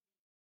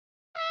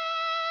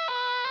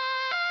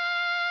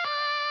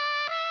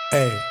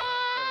Ey,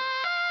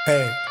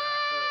 ey,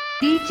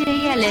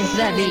 DJ Alex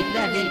David.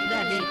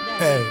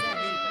 ey,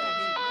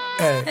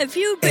 ey.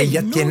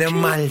 Ella tiene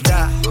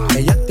maldad,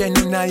 ella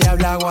tiene una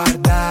diabla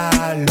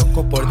guardada,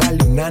 loco por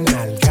darle una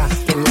nalga,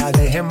 que la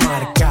deje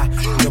marcar.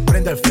 Lo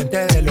prendo al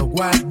frente de los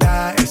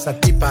guardas, esa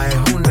tipa es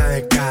una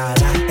de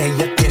cara.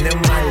 Ella tiene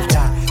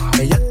maldad,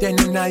 ella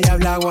tiene una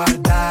diabla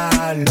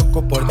guardada,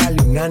 loco por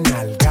darle una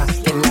nalga,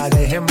 que la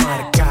deje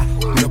marcar.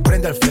 Lo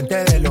prendo al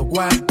frente de los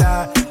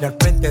guardas, y al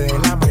frente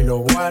del amo y lo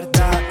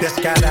guarda.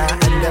 Descara,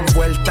 anda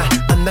envuelta,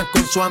 andan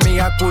con su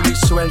amiga cool y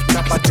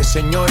suelta. Pa' que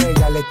señores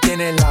ya le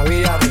tienen la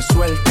vida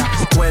resuelta.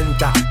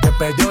 Cuenta, que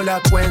perdió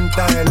la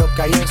cuenta de lo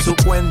que hay en su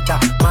cuenta.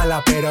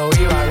 Mala pero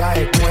viva, la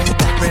de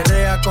cuenta.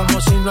 Perrea como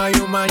si no hay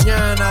un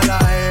mañana la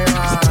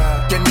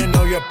Eva. Tiene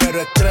novio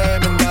pero es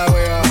tremenda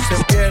wea.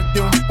 Se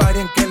pierde un par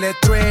en que le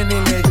truene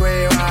y le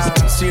llueva.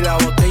 Si la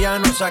botella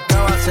no se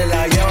acaba se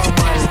la lleva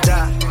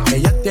maldad.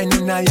 Ella tiene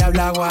una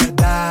diabla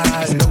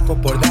guardada, loco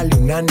por darle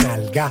una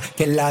nalga,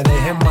 que la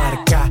deje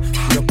marcar.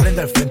 Lo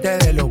prendo al frente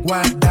de los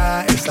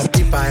guardas, esa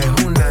tipa es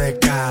una de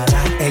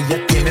cara. Ella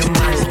tiene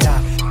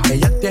maldad,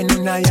 ella tiene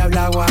una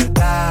diabla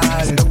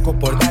guardada, loco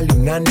por darle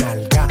una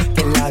nalga,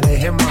 que la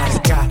deje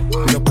marcar.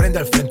 Lo prendo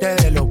al frente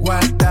de los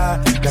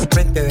guardas, y al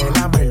frente del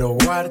amo y lo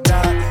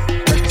guarda.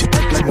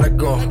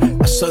 Luego,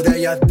 eso de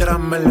allá atrás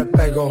me le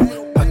pego,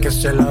 pa' que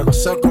se la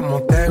goce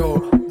como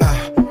tego.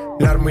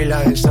 La armo y la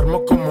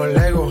desarmo como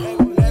Lego.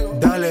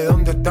 Dale,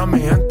 ¿dónde está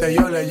mi gente?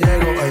 Yo le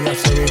llego. Ella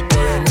se viste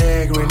de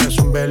negro y no es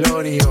un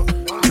velorio.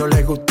 No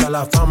le gusta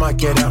la fama,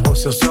 quiere a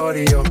José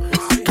Osorio.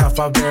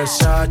 Cafa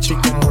Versace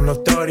como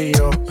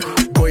notorio.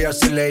 Voy a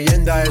ser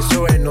leyenda,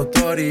 eso es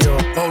notorio.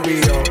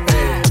 Obvio,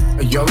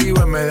 yo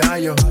vivo en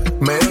Medallo,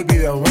 me doy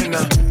vida buena.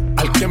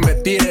 Al que me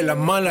tire la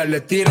mala,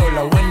 le tiro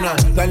la buena.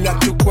 Dale a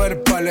tu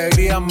cuerpo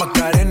alegría,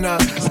 Macarena.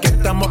 Que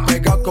estamos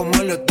pegados como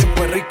en los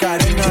tiempos de Rica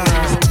Arena.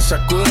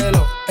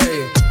 Sacúdelo,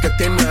 ey, que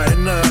tiene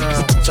arena.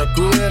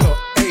 Sacúdelo,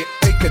 ey,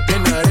 ey, que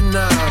tiene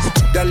arena.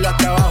 Dale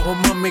hasta abajo,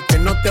 mami, que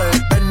no te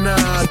des pena.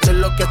 Sé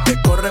lo que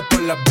te corre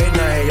por las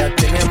venas. Ella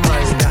tiene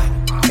maldad,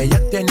 ella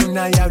tiene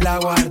una diabla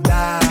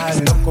guardada,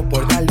 loco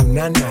por darle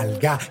una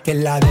nalga, que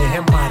la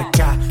deje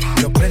marcar.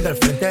 Lo prendo al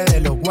frente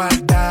de los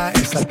guardas,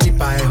 esa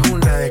tipa es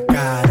una de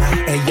cara.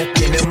 Ella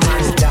tiene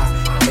maldad,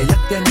 ella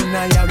tiene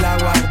una diabla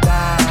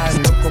guardada,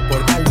 loco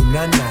por darle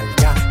una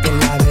nalga, que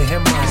la deje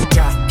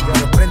marcar.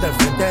 Lo prendo al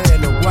frente de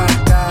los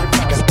guardas,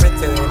 al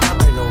frente del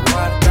amo y lo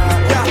guarda.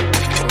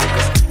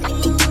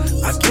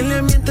 ¿A quién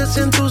le mientes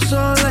en tu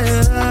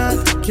soledad?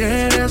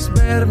 ¿Quieres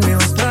verme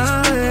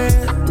otra vez?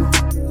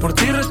 Por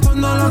ti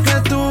respondo lo que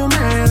tú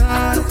me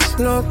das,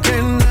 lo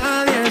que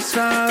nadie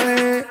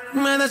sabe.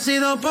 Me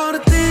decido por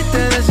ti,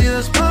 te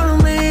decides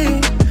por mí.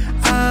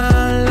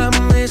 A la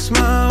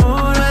misma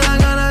hora me dan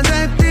ganas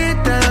de ti,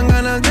 te dan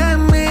ganas de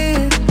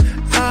mí.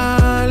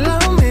 A la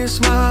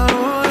misma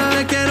hora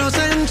me quiero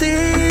sentir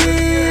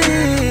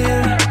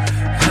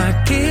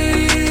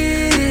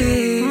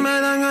aquí.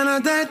 Me dan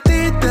ganas de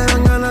ti, te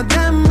dan ganas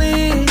de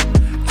mí.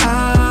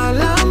 A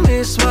la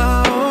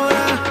misma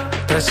hora.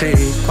 3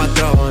 y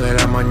 4 de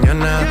la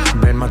mañana,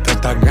 ven, mata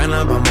estas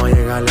ganas, vamos a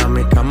llegar a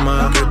mi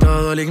cama. Que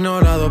todo lo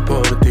ignorado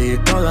por ti,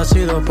 todo ha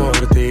sido por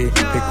ti.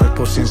 Mi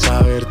cuerpo sin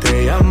saber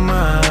te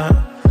llama.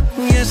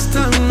 Y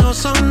estas no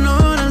son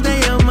horas de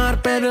llamar,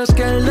 pero es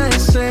que el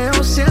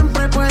deseo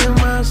siempre puede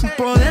más.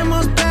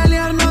 Podemos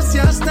pelearnos y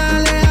hasta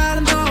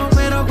alejarnos,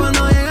 pero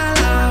cuando llega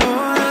la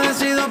hora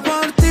decido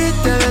por ti,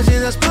 te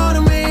decides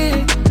por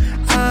mí.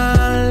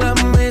 A la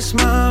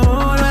misma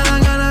hora me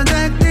dan ganas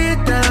de ti,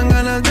 te dan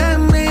ganas de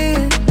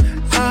mí.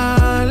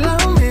 A la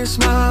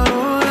misma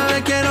hora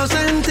me quiero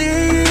sentir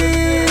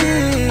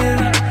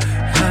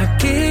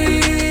aquí.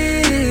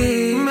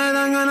 Me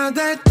dan ganas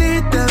de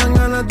ti, te dan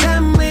ganas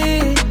de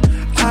mí.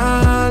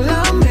 A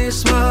la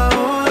misma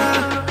hora.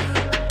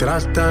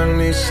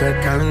 Tratan y se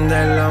caen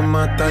de la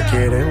mata,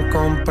 quieren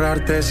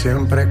comprarte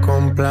siempre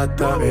con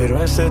plata,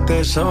 pero ese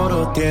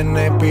tesoro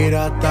tiene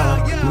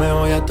pirata. Me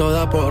voy a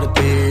toda por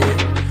ti.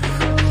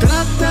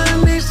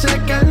 Tratan y se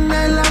caen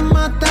de la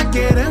mata,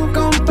 quieren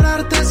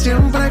comprarte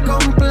siempre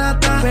con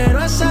plata,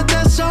 pero ese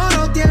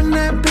tesoro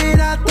tiene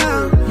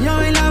pirata. Yo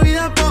doy la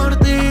vida por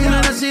ti,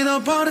 me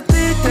decido por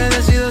ti, te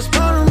decides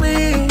por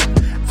mí.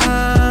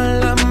 A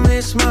la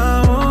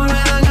misma hora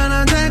me dan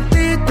ganas de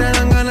ti, te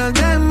dan ganas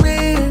de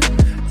mí.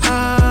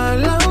 A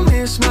la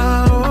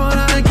misma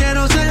hora me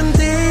quiero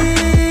sentir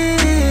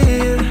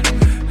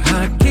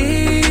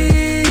aquí.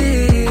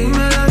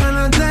 Me dan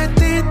ganas de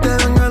ti, te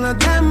dan ganas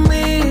de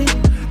mí.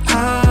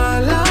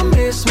 A la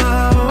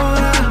misma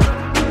hora.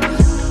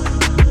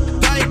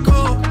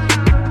 Taiko,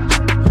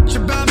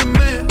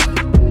 Balvin,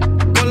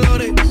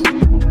 colores.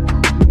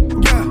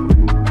 Ya,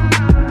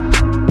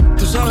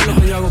 tú sabes lo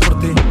que yo hago por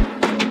ti.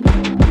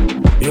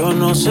 Yo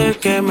no sé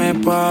qué me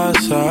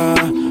pasa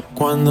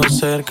cuando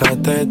cerca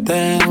te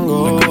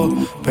tengo,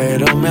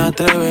 pero me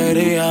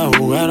atrevería a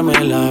jugarme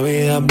la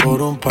vida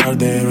por un par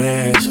de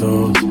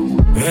besos.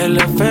 El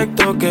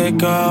efecto que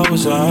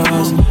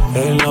causas,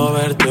 el no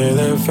verte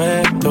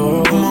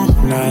defecto,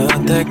 nada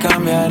te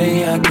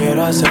cambiaría,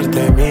 quiero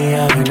hacerte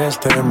mía en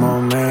este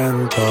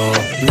momento.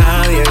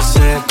 Nadie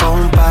se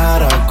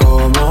compara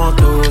como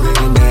tú,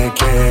 dime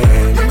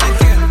quién.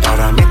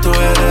 Para mí tú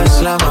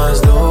eres la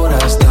más dura,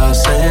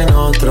 estás en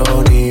otro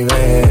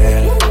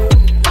nivel.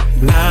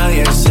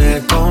 Nadie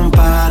se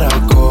compara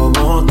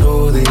como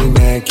tú,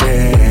 dime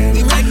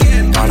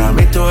quién. Para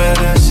mí tú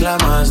eres la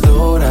más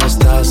dura,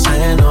 estás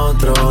en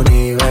otro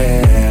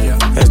nivel.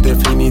 Es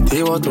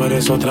definitivo, tú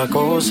eres otra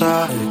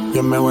cosa.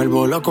 Yo me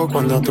vuelvo loco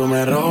cuando tú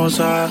me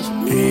rozas.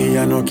 Y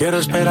ya no quiero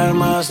esperar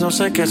más, no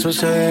sé qué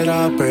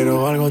sucederá,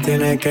 pero algo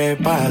tiene que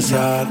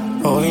pasar.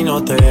 Hoy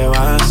no te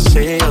vas,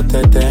 si yo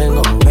te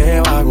tengo,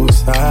 te va a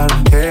gustar,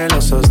 que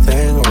lo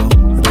sostengo.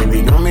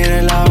 Baby, no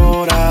mires la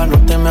hora, no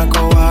te me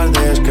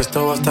acobardes, que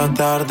esto va hasta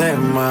tarde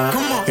más.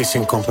 Y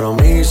sin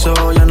compromiso,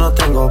 ya no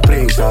tengo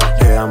prisa.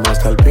 Llegamos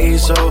hasta el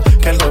piso,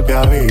 que el golpe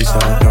avisa.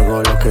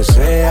 Hago lo que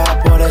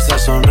sea por esa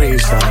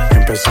sonrisa.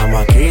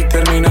 Empezamos aquí,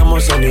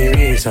 terminamos en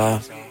Ibiza.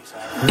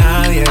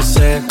 Nadie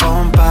se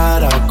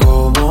compara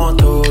como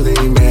tú,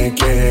 dime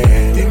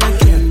quién.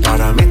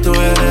 Para mí tú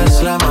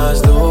eres la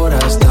más dura,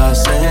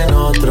 estás en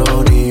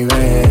otro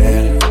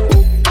nivel.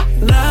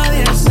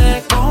 Nadie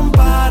se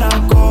compara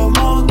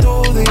como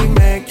tú,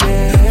 dime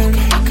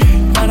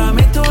quién. Para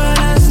mí tú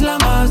eres la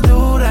más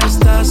dura,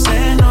 estás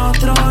en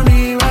otro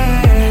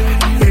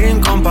nivel.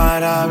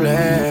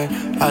 Incomparable,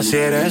 así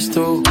eres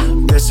tú.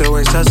 Deseo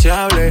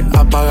insaciable,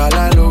 apaga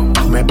la luz.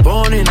 Me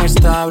pone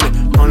inestable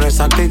con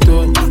esa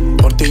actitud.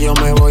 Por ti yo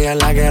me voy a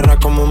la guerra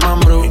como un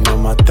mambrú. Y nos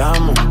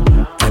matamos,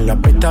 en la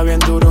pista bien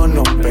duro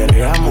nos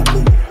perreamos.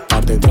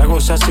 Par de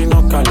tragos así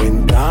nos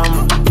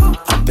calentamos.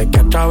 Antes que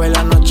acabe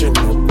la noche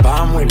nos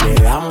vamos y le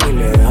damos y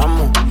le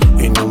damos.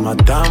 Y nos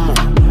matamos,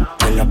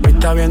 en la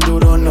pista bien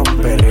duro nos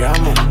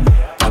perreamos.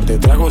 Par de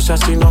tragos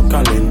así nos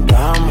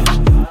calentamos.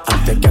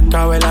 Antes que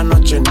acabe la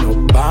noche nos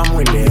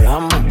vamos y le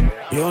damos.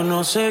 Yo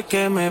no sé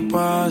qué me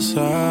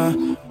pasa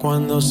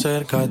cuando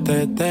cerca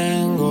te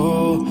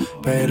tengo,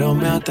 pero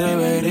me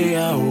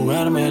atrevería a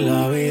jugarme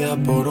la vida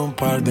por un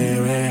par de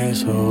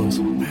besos.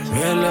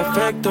 El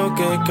efecto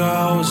que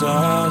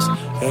causas,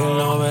 el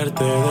no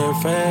verte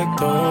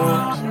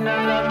defectos.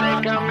 Nada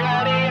me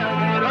cambiaría,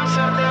 quiero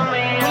hacerte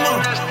mía.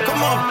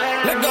 Come on,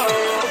 let's go.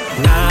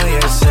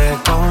 Nadie se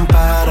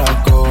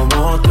compara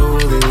como tú,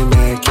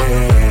 dime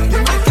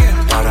quién.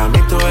 Para mí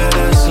tú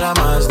eres la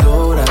más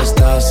dura,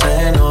 estás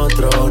en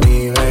otro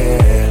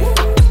nivel.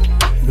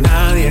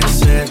 Nadie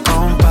se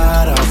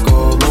compara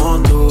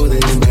como tú,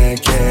 dime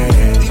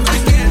quién.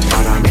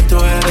 Para mí tú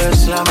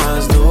eres la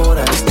más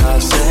dura,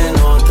 estás en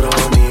otro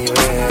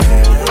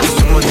nivel.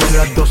 Somos de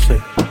las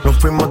 12, nos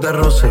fuimos de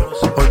roce.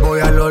 Hoy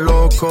voy a lo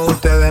loco,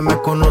 ustedes me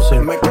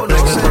conocen.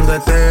 Reggaetón de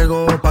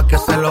Tego, pa' que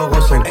se lo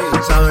gocen.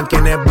 Saben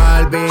quién es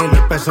Balvin,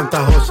 les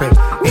presenta José.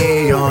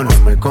 Y yo no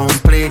me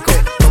complico,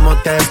 ¿cómo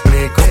te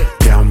explico?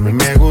 Que a mí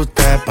me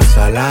gusta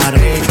pasarla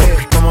rico.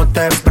 ¿Cómo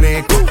te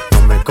explico?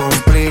 No me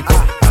complico.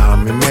 A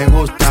mí me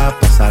gusta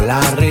pasarla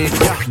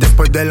rico.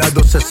 Después de las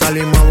 12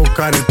 salimos a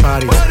buscar el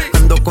party.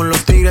 Ando con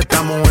los tigres,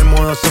 estamos en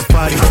modo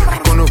safari.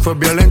 Con un fue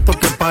violento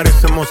que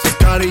parecemos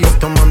sicarios.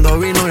 Tomando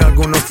vino y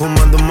algunos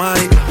fumando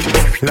mari.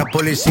 La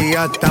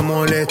policía está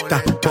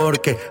molesta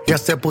porque ya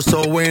se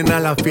puso buena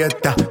la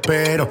fiesta.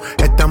 Pero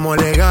estamos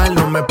legal,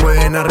 no me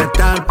pueden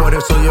arrestar. Por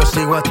eso yo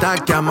sigo hasta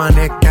que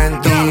amanezca en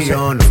ti.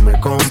 Yo no me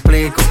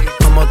complico,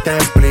 ¿cómo te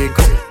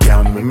explico? Que a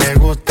mí me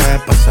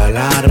gusta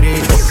pasarla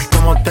rico.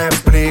 ¿Cómo te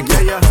explico?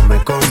 No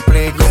me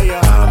complico.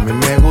 A mí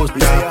me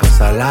gusta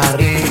pasarla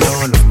rico.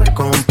 No me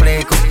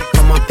complico.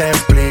 ¿Cómo te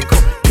explico?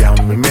 Que a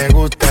mí me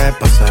gusta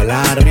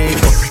pasarla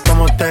rico.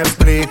 ¿Cómo te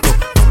explico?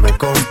 No me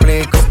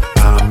complico.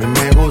 A mí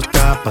me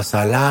gusta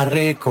pasarla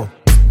rico.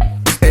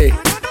 Ey,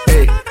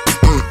 ey,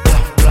 ey,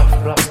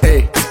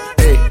 ey,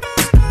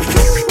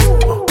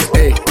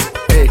 ey,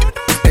 ey,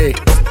 ey,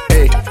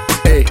 ey,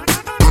 ey.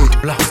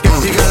 Que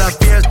siga la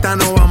fiesta,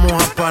 no vamos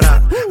a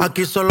parar.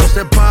 Aquí solo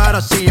se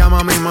para si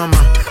llama mi mamá.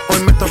 Hoy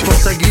me tocó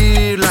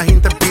seguir, la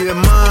gente pide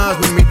más.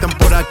 Me invitan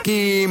por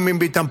aquí, me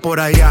invitan por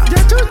allá.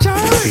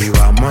 Y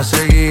vamos a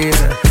seguir.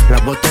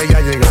 Las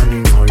botellas llegan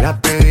y no las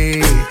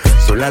pedí.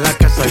 Sola la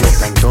casa y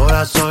están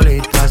todas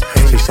solitas.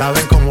 Si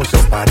saben cómo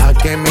son, para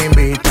que me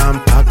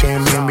invitan, pa' que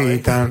me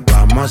invitan.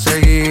 Vamos a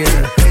seguir.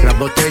 Las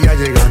botellas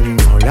llegan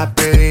y no las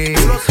pedí.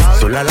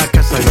 Sola la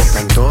casa y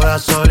están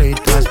todas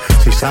solitas.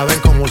 Si saben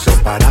cómo son,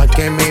 para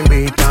que me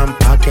invitan,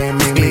 pa' que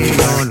me invitan. Y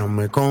yo no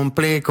me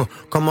complico,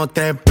 ¿cómo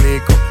te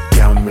explico?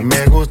 Que a mí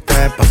me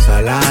gusta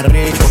pasarla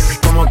rico.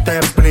 ¿Cómo te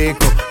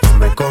explico? No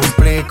me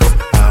complico.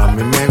 A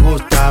mí me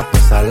gusta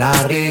pasarla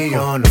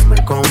rico. No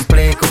me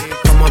complico,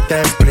 ¿cómo te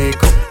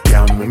explico? Que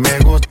a mí me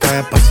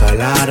gusta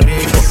pasarla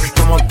rico.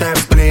 ¿Cómo te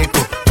explico?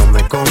 No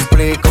me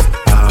complico.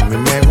 A mí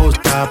me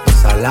gusta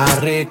pasarla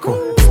rico.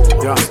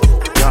 Ya,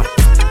 ya,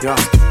 ya,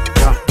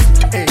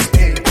 ya. Ey,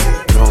 ey.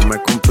 No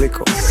me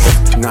complico,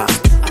 nah.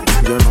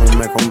 Yo no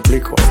me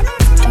complico,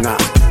 nah.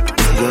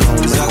 Yo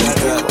no me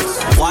complico.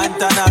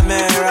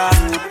 Guantanamera,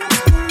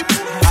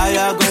 I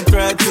am going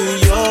to to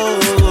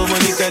you.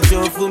 Monica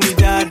Joe for me,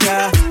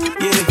 dada.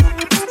 Yeah,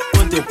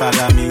 ponte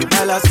para mí,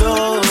 baila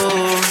so.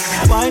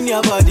 Wine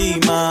your body,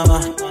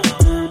 mama.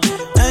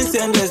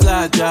 Enciendes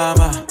la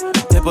llama.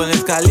 Te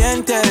pones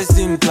caliente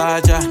sin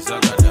playa.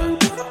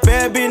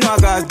 Baby, no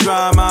hagas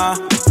drama.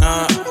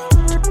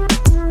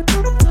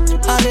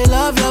 I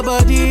love your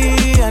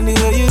body and the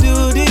way you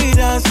do the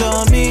dance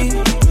for me.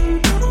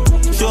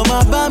 Show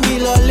my bami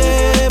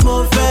lole,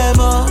 mo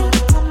femo.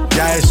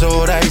 Ya es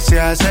hora y se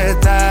hace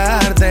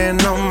tarde.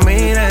 No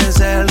mires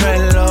el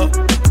reloj,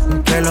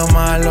 que lo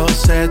malo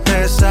se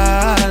te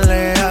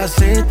sale.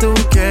 Así tú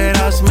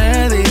quieras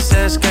me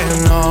dices que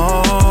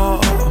no.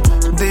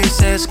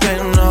 Dices que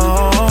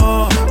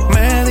no.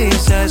 Me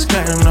dices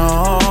que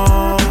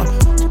no.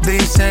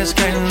 Dices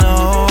que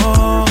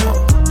no.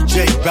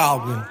 J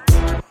Balvin,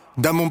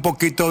 dame un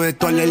poquito de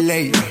tu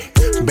ley.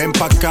 Ven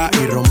pa' acá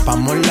y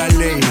rompamos la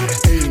ley.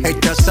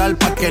 Echa sal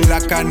pa' que la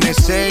carne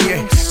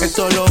selle.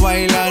 Esto lo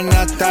bailan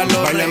hasta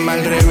los bailan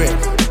al revés.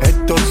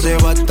 Esto se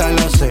va hasta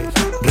las 6.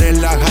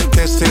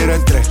 Relájate 0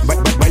 en 3.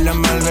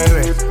 Bailan al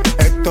revés.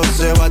 Esto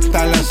se va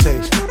hasta las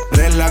 6.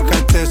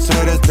 Relájate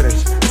 0 en 3.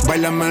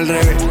 Bailan al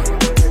revés.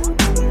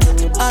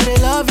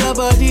 I love your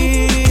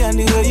body and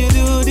the way you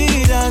do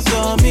the dance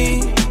for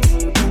me.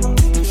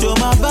 Show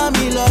my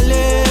bami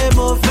lole,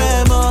 mo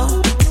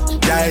femo.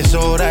 Ya es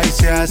hora y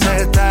se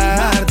hace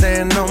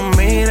tarde. No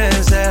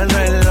mires el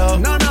reloj,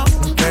 no, no.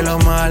 Que lo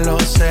malo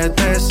se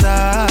te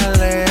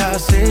sale.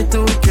 Así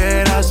tú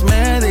quieras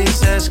me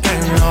dices que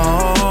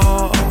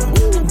no.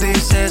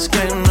 Dices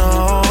que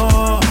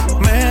no.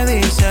 Me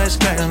dices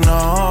que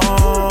no.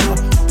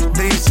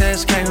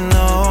 Dices que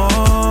no.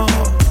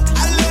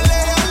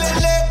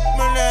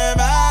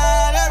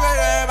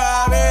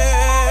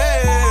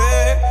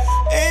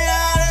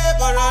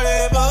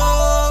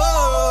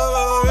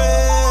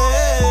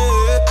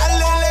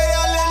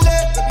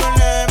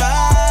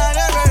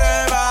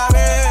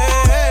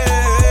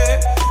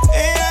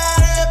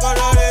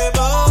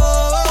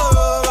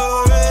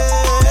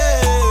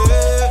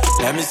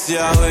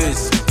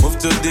 Move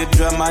to the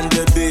drum and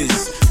the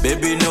bass.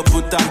 Baby, no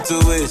put time to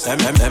waste.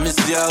 Let me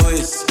see your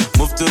waist.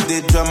 Move to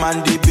the drum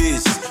and the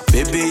bass.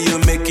 Baby, you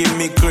making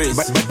me crazy.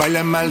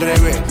 Bailame al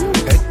revés.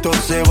 Esto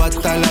se va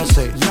hasta las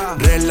 6.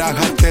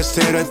 Relájate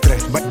 0 en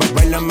 3.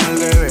 Bailame al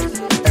revés.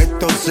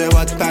 Esto se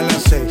va hasta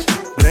las 6.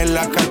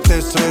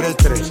 Relájate 0 en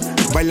 3.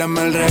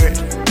 Bailame al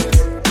revés.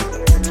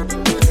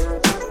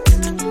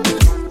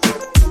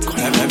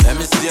 Let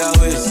me see your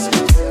waist.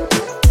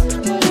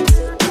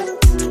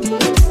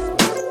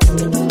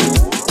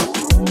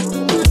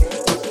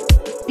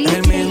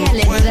 El mismo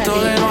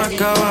cuento de no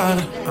acabar.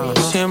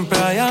 Siempre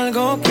hay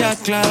algo que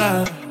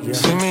aclarar.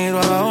 Si miro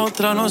a la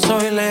otra no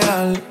soy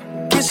leal.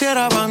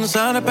 Quisiera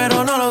avanzar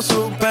pero no lo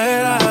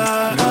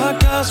superar.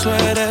 ¿Acaso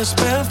eres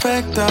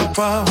perfecta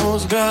para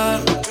juzgar?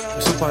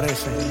 Eso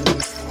parece.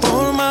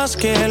 Por más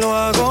que lo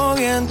hago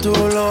bien, tú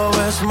lo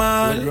ves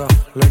mal.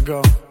 Let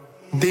go.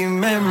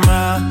 Dime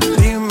más,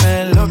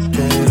 dime lo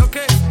que.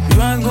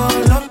 Yo hago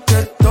lo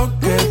que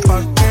toque.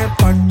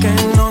 Pa' que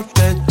no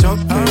te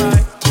choque.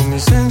 Mi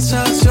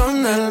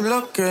sensación del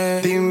bloque.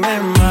 Dime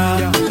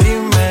más,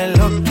 dime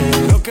lo que.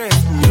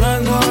 Yo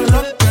hago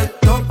lo que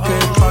toque.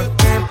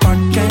 Pa'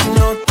 que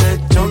no te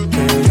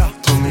choque.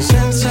 Tú mi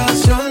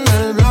sensación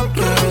del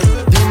bloque.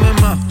 Dime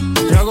más,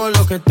 yo hago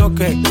lo que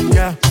toque.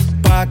 Ya,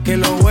 pa' que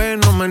lo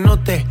bueno me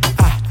note.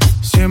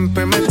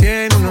 Siempre me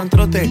tiene un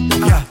trote.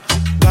 Ya,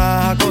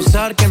 vas a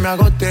gozar que me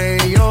agote.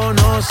 Y yo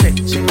no sé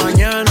si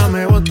mañana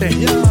me bote.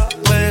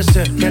 Puede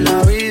ser que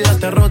la vida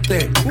te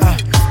rote.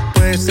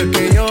 Puede ser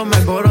que yo me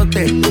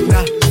alborote.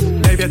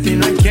 Baby, a ti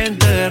no hay quien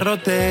te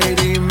derrote.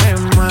 Dime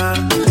más,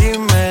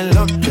 dime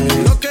lo que.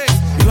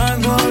 Yo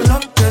hago lo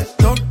que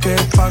toque.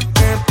 Pa'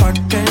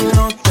 que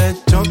no te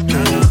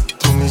choque.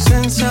 Tú mi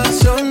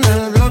sensación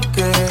del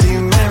bloque.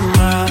 Dime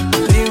más,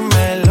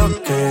 dime lo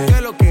que.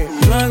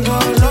 Yo hago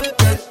lo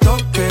que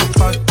toque.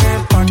 Pa'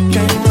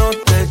 que no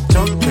te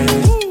choque.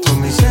 Tú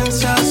mi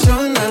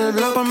sensación del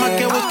bloque. Por más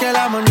que busque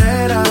la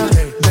manera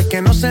de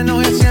que no se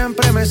enoje,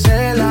 siempre me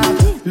cela.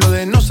 Lo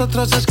de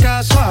nosotros es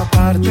caso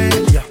aparte.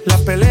 La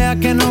pelea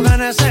que no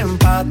gana es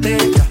empate.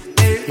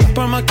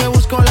 Por más que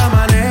busco la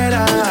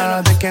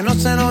manera de que no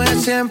se enoje,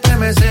 siempre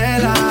me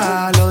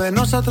cela. Lo de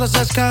nosotros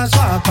es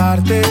caso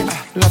aparte.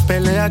 La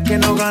pelea que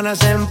no gana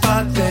es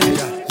empate.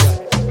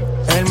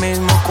 El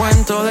mismo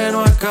cuento de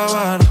no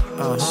acabar.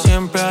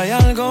 Siempre hay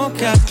algo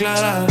que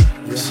aclarar.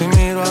 Si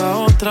miro a la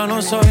otra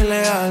no soy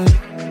leal.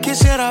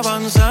 Quisiera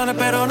avanzar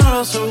pero no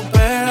lo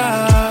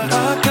superar.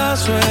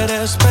 ¿Acaso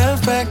eres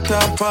perfecta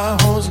para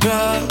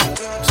juzgar?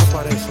 Eso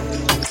parece.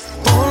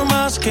 Por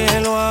más que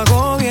lo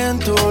hago bien,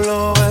 tú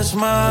lo ves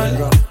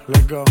mal.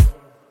 Let go.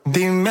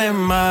 Dime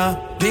más,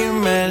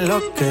 dime lo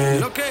que.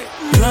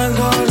 Yo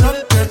hago lo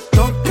que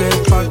toque.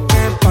 Pa'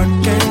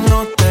 que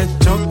no te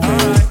choque.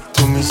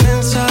 Tú mi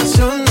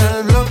sensación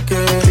del bloque.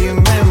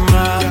 Dime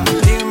más,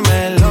 dime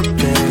lo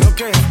que.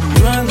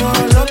 Yo hago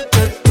lo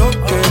que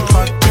toque.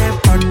 Pa'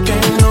 que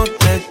no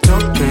te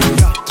choque.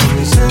 Tú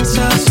mi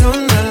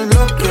sensación del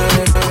bloque.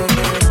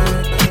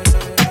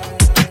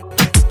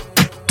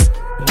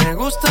 Me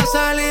gusta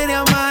salir y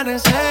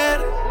amanecer,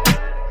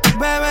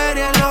 beber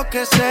y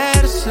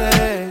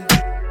enloquecerse.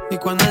 Y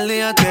cuando el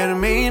día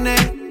termine,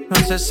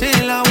 no sé si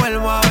la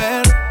vuelvo a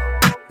ver.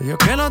 Yo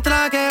que no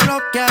traje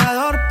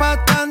bloqueador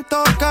pa'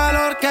 tanto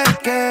calor que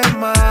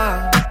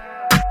quema.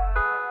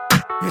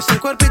 Y ese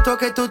cuerpito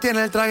que tú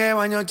tienes, el traje de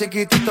baño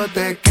chiquitito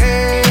te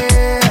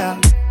queda.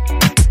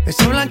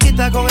 Esa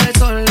blanquita con el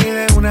sol y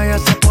de una ya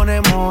se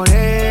pone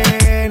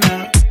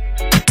morena.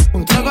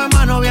 Un trago en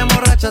mano bien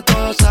borracha,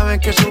 todos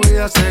saben que su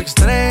vida es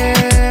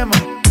extrema.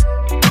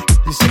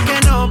 Dice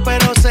que no,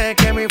 pero sé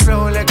que mi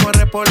flow le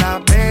corre por la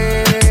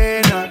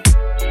vena.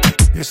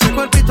 Y ese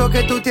cuerpito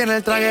que tú tienes,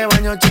 el traje de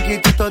baño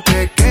chiquitito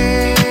te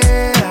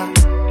queda.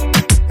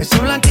 Esa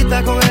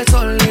blanquita con el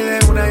sol y de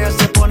una ya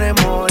se pone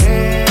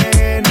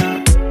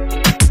morena.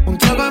 Un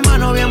trago en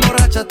mano bien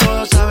borracha,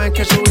 todos saben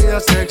que su vida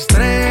es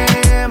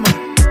extrema.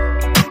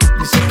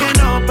 Dice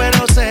que no,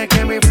 pero sé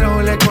que mi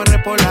flow le corre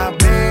por la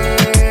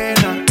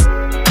vena.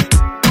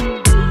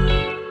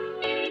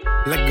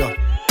 Let's go.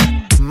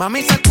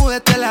 Mami,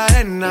 sacúdete la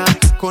arena.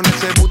 Con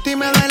ese booty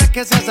me duele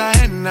que seas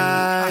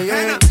ajena,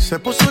 yeah. Se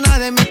puso una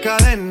de mis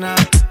cadenas.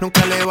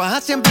 Nunca le baja,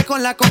 siempre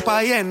con la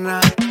copa llena.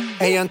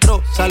 Ella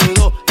entró,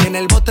 saludó y en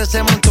el bote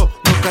se montó.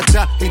 Nunca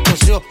atrás y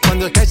tosió.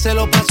 Cuando el que se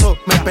lo pasó,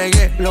 me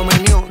pegué, lo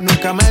menió.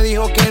 Nunca me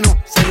dijo que no.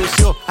 Se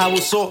lució,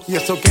 abusó y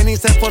eso que ni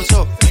se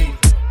esforzó.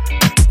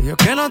 Yo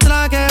que no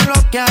traje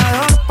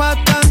bloqueador pa'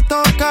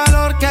 tanto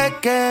calor que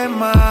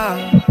quema.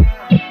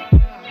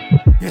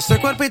 Y ese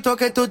cuerpito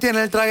que tú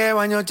tienes, el traje de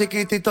baño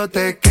chiquitito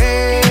te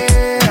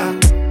queda.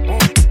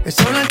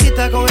 Esa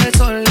blanquita con el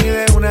sol y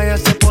de una ya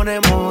se pone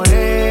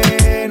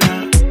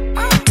morena.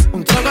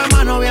 Un trago en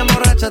mano bien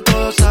borracha,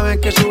 todos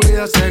saben que su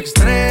vida es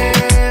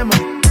extrema.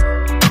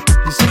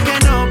 Dice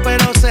que no,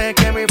 pero sé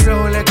que mi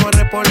flow le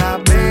corre por la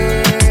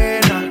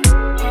vena.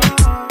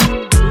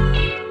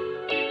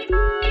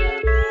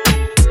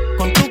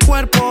 Con tu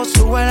cuerpo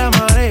sube la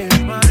marea.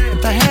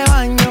 En traje de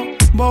baño,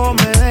 vos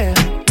me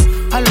dejas.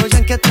 A lo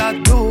ya que estás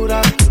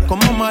dura,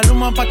 como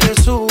Maluma pa' que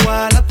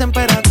suba la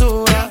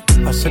temperatura.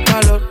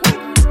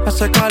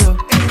 Hace calor,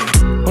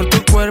 por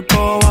tu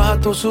cuerpo baja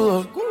tu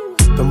sudor.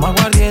 Toma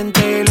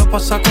aguardiente y lo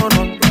pasa con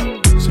ron.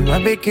 Si no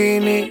es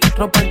bikini,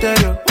 ropa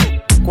interior.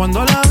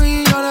 Cuando la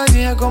vi yo le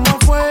dije cómo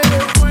fue.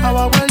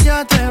 Abajo el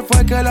yate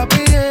fue que la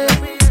pillé.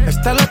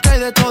 Está lo que hay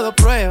de todo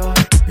prueba.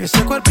 Y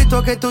ese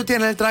cuerpito que tú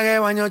tienes, el traje de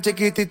baño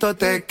chiquitito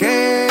te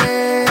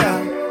queda.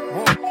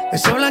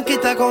 Esa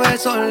blanquita con el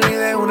sol y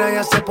de una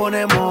ya se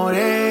pone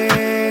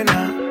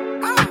morena.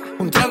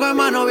 Un trago de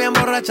mano bien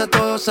borracha,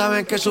 todos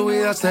saben que su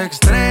vida es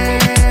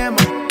extrema.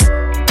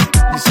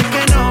 Dice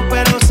que no,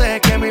 pero sé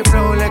que mi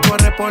flow le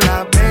corre por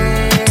la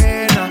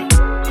vena.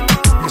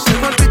 Y ese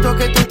cuerpito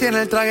que tú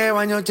tienes, el traje de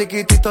baño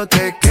chiquitito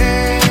te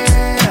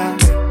queda.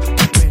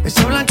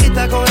 Esa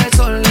blanquita con el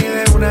sol y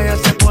de una ya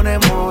se pone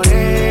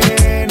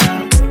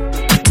morena.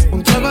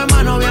 Un trago de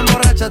mano bien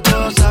borracha,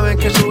 todos saben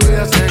que su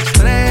vida es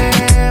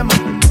extrema.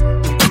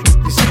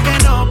 Dice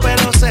que no,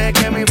 pero sé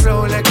que mi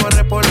flow le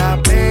corre por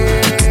la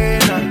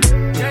pena.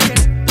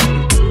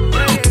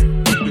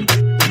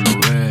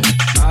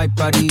 Hay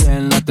party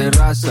en la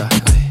terraza,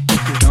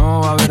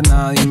 no va a haber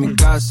nadie en mi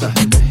casa.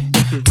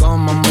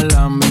 Cómame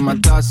la misma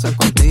taza,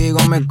 contigo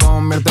me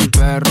convierto en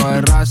perro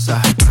de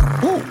raza.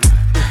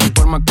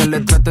 Por más que le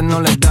traten no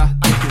les da.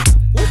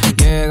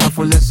 Llega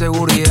full de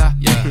seguridad,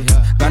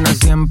 gana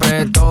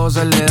siempre, todo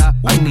se le da.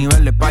 Hay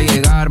niveles pa'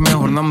 llegar,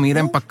 mejor no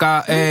miren pa'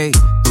 acá, ey.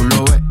 Tú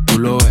lo ves, tú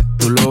lo ves,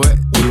 tú lo ves,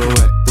 tú lo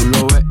ves, tú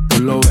lo ves, tú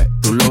lo ves,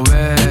 tú lo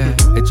ves.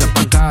 Echa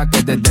pa' acá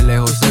que desde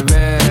lejos se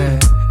ve.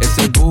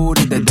 Ese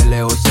booty desde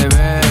lejos se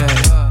ve.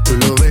 Tú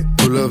lo ves,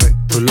 tú lo ves,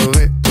 tú lo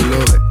ves, tú lo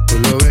ves, tú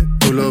lo ves,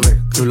 tú lo ves,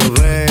 tú lo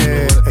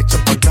ves. Echa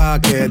pa' acá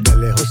que desde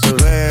lejos se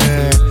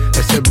ve.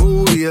 Ese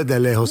booty desde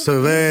lejos se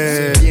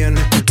ve. Bien,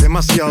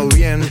 demasiado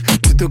bien.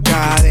 Tu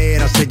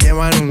cadera se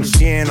llevan un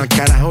 100. Al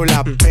carajo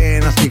la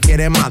pena, si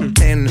quieres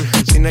maten.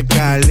 Sin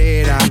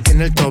escalera,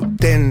 en el top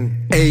 10.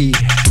 Ey,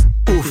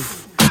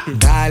 uff,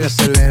 dale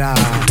acelera.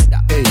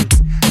 Ey,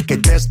 que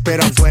te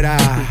espero afuera.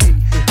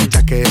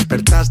 Ya que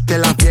despertaste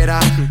la fiera,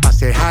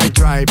 pase high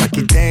drive,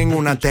 aquí tengo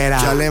una tera.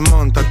 Ya le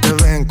monta, te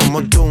ven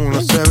como tú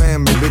no se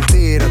ven. Baby,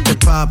 tírate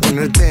pa'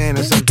 ponerte en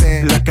ese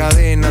ten. La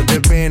cadena de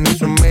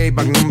Venus, un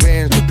Maybach, no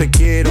ven. Yo te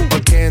quiero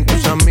pa' que en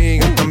tus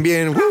amigas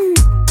también.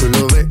 Tú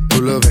lo ves,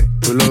 tú lo ves,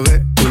 tú lo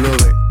ves, tú lo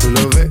ves, tú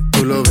lo ves,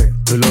 tú lo ves,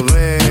 tú lo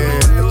ves.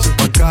 Echa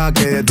pa' acá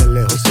que desde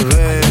lejos se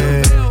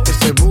ve.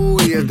 Ese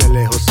booty desde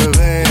lejos se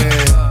ve.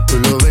 Tú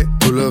lo ves,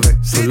 tú lo ves,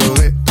 tú lo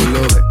ves, tú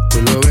lo ves,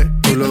 tú lo ves,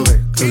 tú lo ves,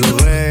 tú lo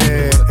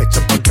ves.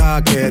 Echa pa'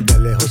 acá que desde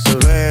lejos se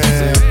ve.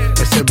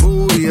 Ese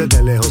booty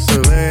desde lejos se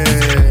ve.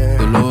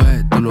 Tú lo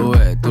ves, tú lo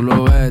ves, tú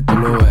lo ves, tú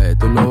lo ves,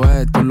 tú lo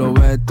ves, tú lo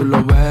ves, tú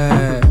lo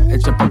ves.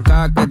 Echa pa'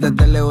 acá que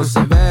desde lejos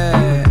se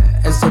ve.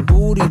 Ese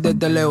booty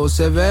desde lejos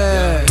se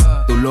ve.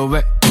 Tú lo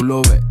ves, tú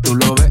lo ves, tú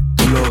lo ves,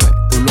 tú lo ves,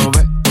 tú lo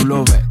ves, tú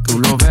lo ves, tú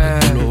lo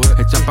ves.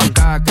 Echa pa'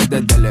 acá que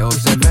desde lejos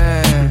se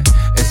ve.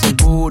 Ese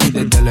booty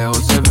desde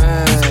lejos se ve.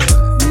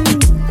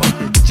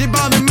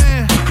 Balvin,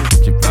 man.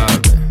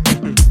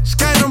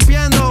 Sky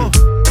rompiendo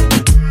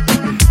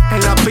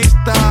en la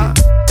pista.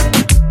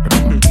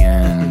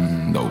 Rompiendo.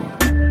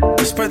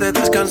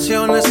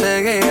 canciones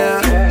seguía,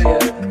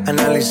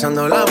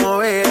 analizando la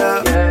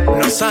movida.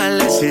 No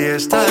sale si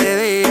está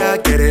de día,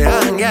 quiere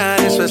hanguear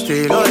en su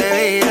estilo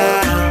de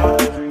vida.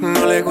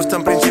 No le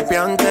gustan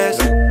principiantes,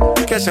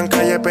 que sean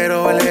calle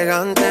pero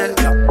elegantes.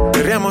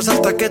 Perreamos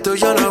hasta que tú y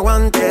yo no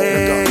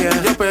aguante.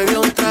 Yo pedí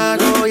un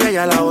trago y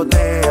ella la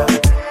botella.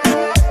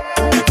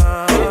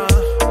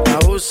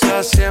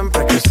 Abusa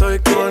siempre que estoy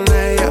con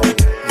ella.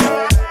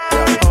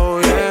 Oh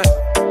yeah,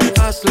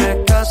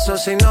 hazle caso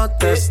si no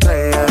te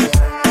estrellas.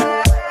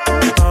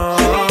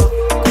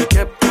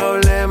 Qué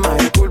problema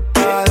es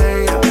culpa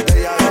de ella.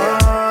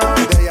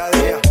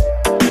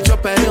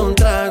 Yo pedí un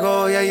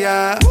trago y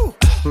ella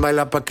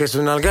baila pa' que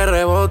suena el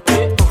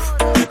rebote.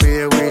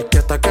 Pide whisky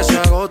hasta que se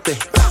agote.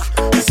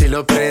 Si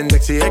lo prende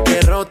exige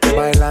que rote.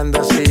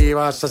 Bailando así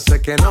vas a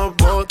hacer que no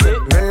bote.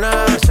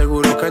 Nena,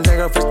 seguro que al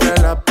llegar fuiste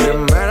la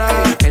primera.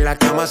 En la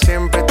cama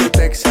siempre tú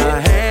te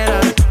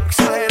exageras.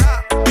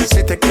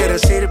 Si te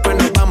quieres ir pues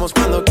nos vamos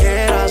cuando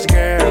quieras,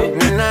 girl.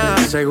 Nena,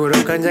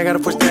 seguro que al llegar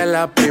fuiste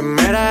la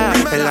primera.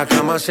 En la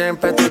cama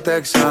siempre tú te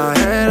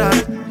exageras.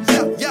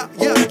 Yo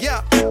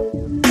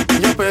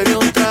pedí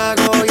un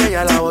trago y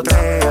ella la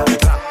botella.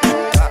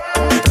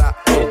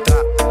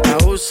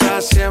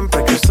 Abusa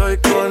siempre que estoy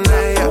con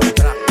ella.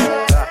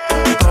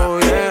 Oh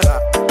yeah,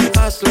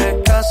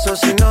 hazle caso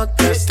si no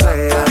te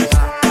estrellas.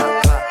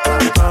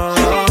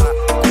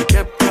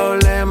 Qué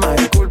problema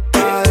es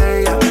culpa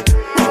de ella.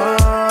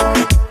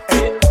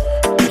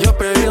 Yo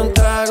pedí un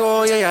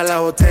trago y ella la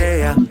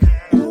botella.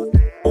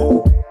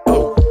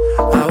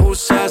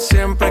 Abusa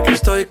siempre que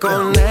estoy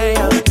con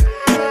ella.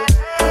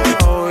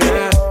 Oh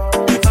yeah,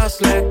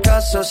 hazle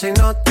caso si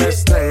no te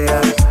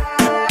estrellas.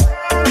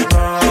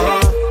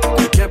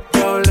 Qué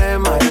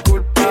problema es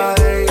culpa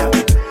de ella.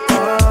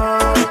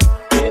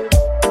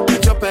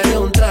 Yo pedí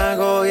un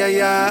trago y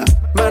ella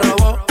me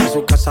robó. A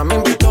su casa me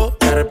invitó,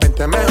 de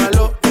repente me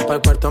jaló y para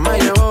el cuarto me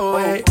llevó.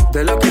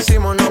 De lo que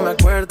hicimos no me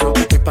acuerdo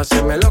y pa'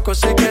 hacerme loco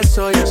sí que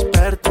soy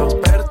experto.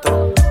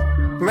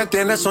 Me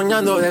tienes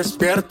soñando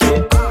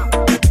despierto,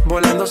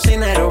 volando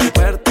sin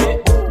aeropuerto.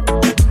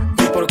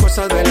 Y por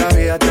cosas de la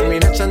vida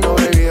terminé echando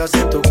bebidas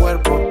en tu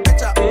cuerpo.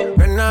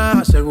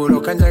 Nena,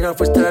 seguro que al llegar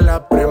fuiste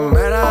la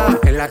primera.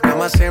 En la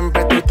cama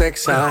siempre tú te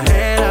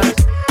exageras.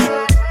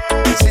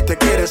 Si te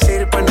quieres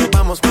ir pues nos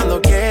vamos cuando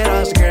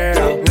quieras,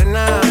 girl.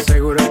 Nena,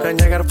 seguro que al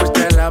llegar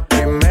fuiste la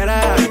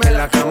primera. En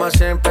la cama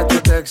siempre tú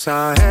te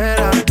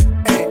exageras.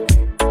 Ey.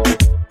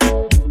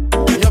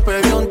 Yo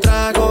pedí un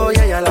trago y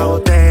ella la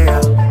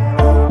botella.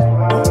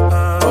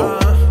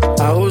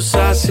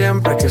 Abusa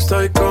siempre que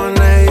estoy con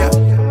ella.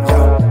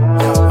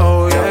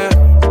 Oh yeah,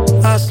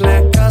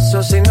 hazle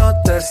caso si no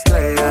te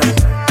estrellas.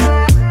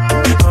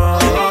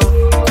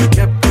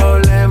 Qué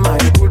problema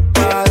es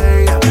culpa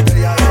de ella.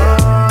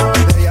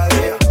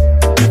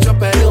 Yo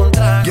pedí un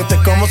trago. Yo te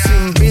como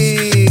sin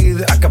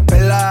vid, a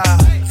capela.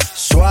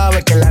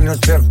 Suave que la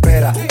noche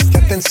espera.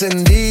 Ya te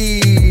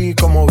encendí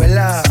como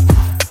vela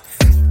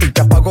y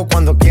te apago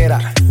cuando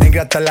quiera.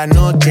 Negra hasta la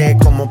noche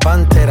como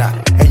pantera.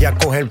 Ella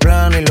coge el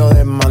plano y lo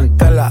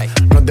desmantela.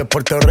 No es de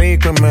Puerto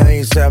Rico y me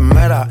dice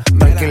mera.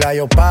 Tranquila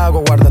yo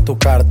pago, guarda tu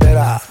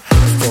cartera.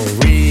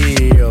 For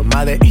real,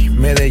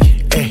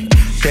 Medellín,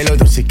 que lo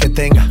dulce que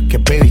tenga que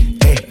pedir,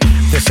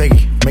 te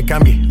seguí, me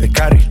cambié de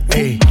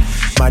carril,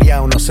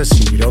 María, no sé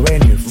si lo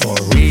venir. For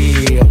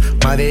real,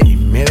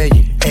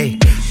 Medellín,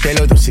 que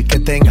lo dulce que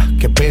tenga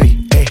que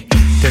pedir,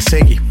 te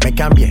seguí, me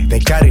cambié de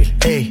carril,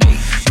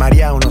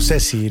 María, no sé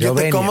si lo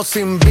venir. Yo te como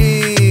sin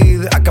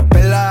vid, a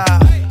capela.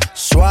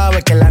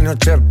 Suave que la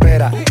noche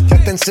espera.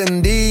 Ya te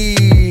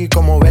encendí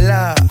como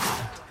vela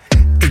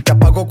y te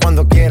apago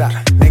cuando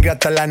quiera. Negra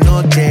hasta la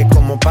noche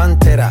como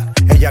pantera.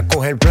 Ella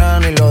coge el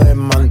plano y lo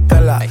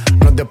desmantela.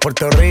 No es de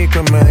Puerto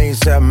Rico y me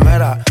dice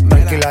mera.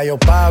 Tranquila yo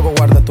pago,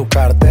 guarda tu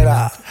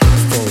cartera.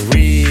 For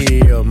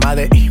real,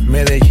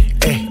 Medellín,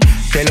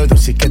 que lo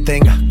dulce que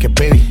tenga que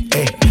pedir,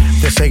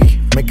 te seguí,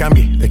 me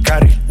cambié de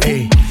carril,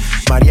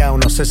 María,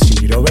 no sé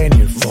si lo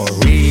venir. For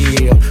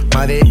real,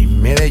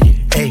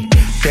 Medellín,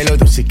 que lo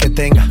dulce que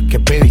tenga que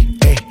pedir,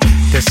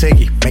 te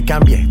seguí, me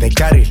cambié de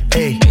carril,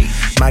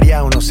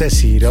 María, no sé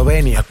si lo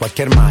venir. A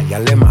cualquier malla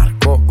le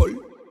marco,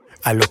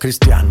 a lo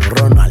Cristiano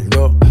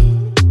Ronaldo.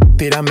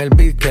 Tírame el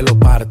beat que lo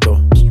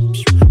parto.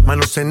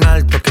 Manos en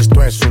alto, que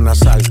esto es un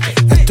asalto.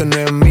 Esto no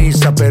es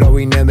misa, pero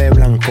vine de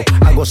blanco.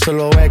 Hago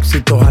solo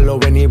éxitos a lo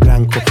venir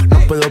blanco. No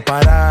puedo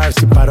parar,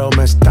 si paro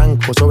me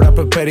estanco. Sobra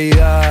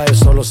prosperidad,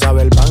 eso lo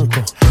sabe el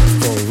banco.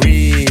 For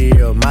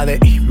real,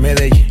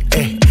 Medellín,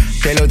 que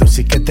lo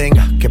dulce que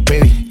tenga que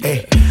pedir,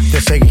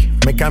 te seguí,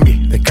 me cambié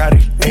de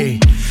carril,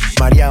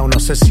 María, no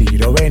sé si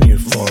lo venir.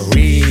 For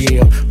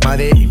real,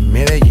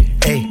 Medellín,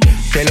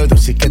 que lo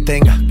dulce que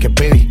tenga que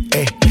pedir,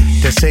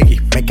 te seguí,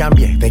 me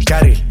cambié de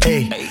carril,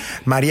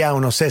 María,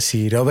 no sé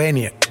si lo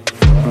venir.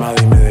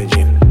 Madrid,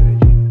 Medellín.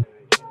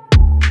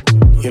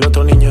 Y el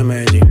otro niño de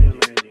Medellín,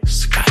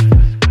 Sky,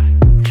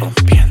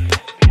 rompiendo.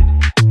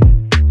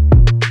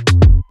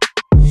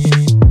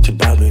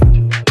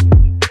 Balvin,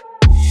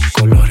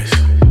 colores.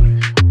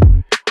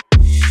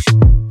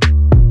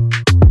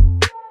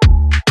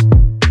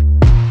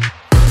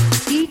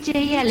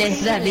 DJ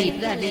Alex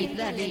David.